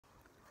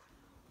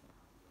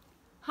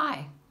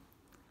Hi.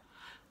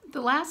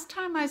 The last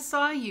time I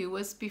saw you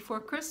was before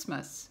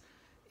Christmas,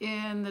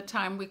 in the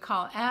time we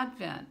call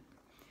Advent.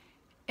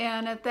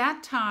 And at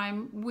that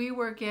time, we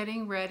were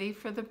getting ready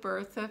for the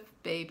birth of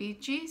baby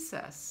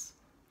Jesus.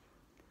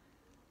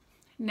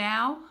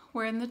 Now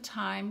we're in the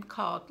time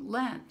called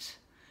Lent.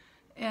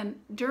 And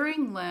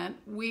during Lent,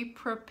 we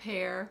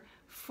prepare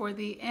for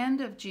the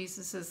end of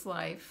Jesus'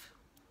 life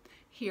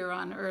here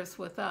on earth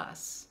with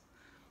us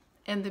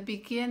and the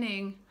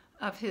beginning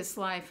of his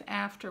life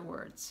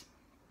afterwards.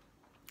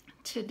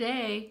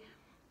 Today,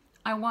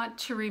 I want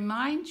to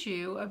remind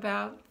you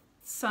about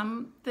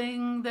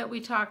something that we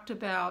talked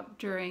about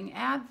during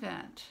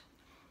Advent.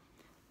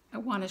 I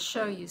want to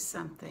show you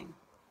something.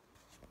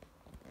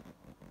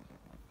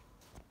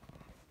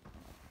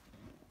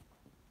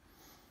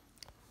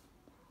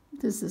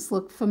 Does this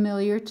look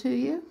familiar to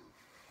you?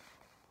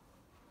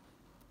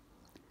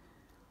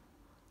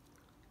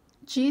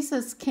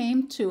 Jesus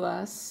came to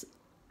us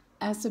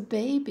as a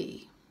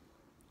baby.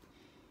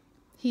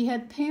 He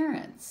had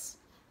parents,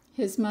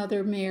 his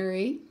mother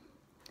Mary,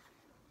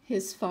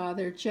 his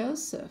father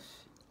Joseph.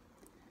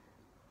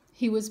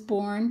 He was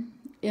born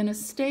in a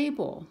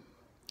stable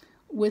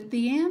with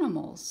the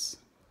animals.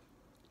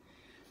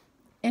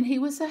 And he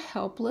was a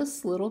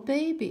helpless little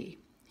baby.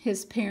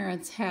 His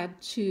parents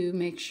had to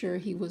make sure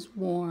he was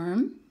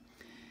warm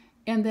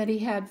and that he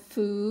had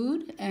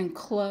food and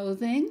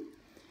clothing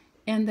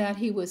and that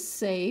he was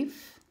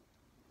safe.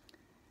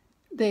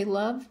 They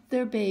loved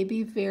their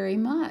baby very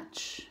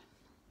much.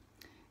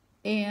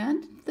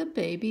 And the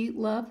baby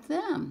loved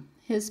them,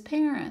 his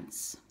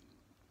parents.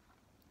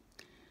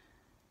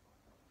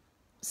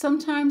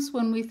 Sometimes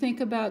when we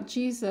think about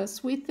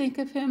Jesus, we think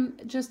of him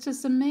just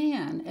as a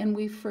man, and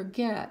we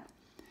forget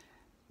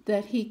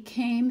that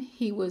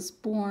he was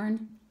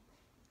born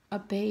a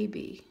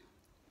baby.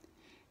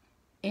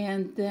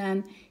 And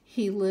then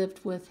he lived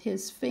with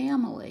his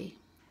family.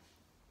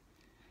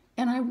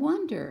 And I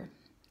wonder,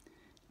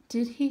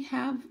 did he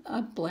have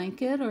a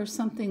blanket or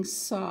something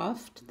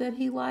soft that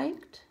he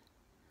liked?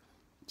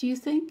 Do you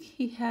think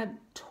he had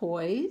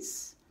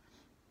toys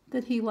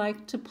that he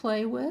liked to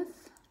play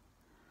with?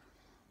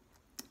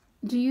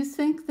 Do you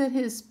think that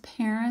his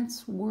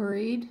parents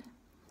worried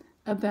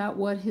about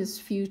what his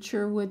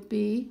future would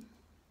be?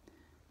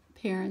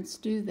 Parents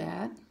do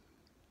that.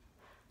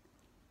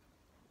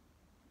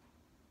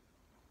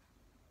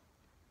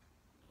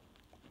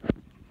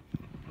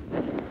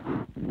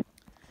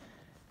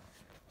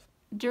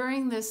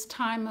 During this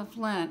time of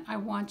Lent, I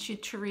want you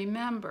to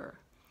remember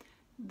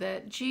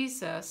that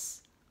Jesus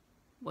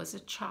was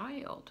a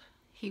child.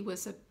 He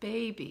was a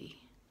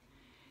baby.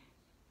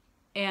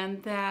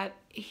 And that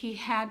he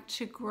had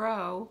to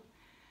grow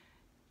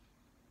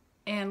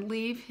and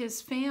leave his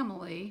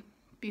family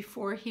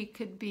before he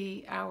could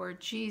be our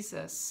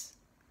Jesus,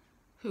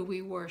 who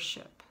we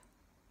worship.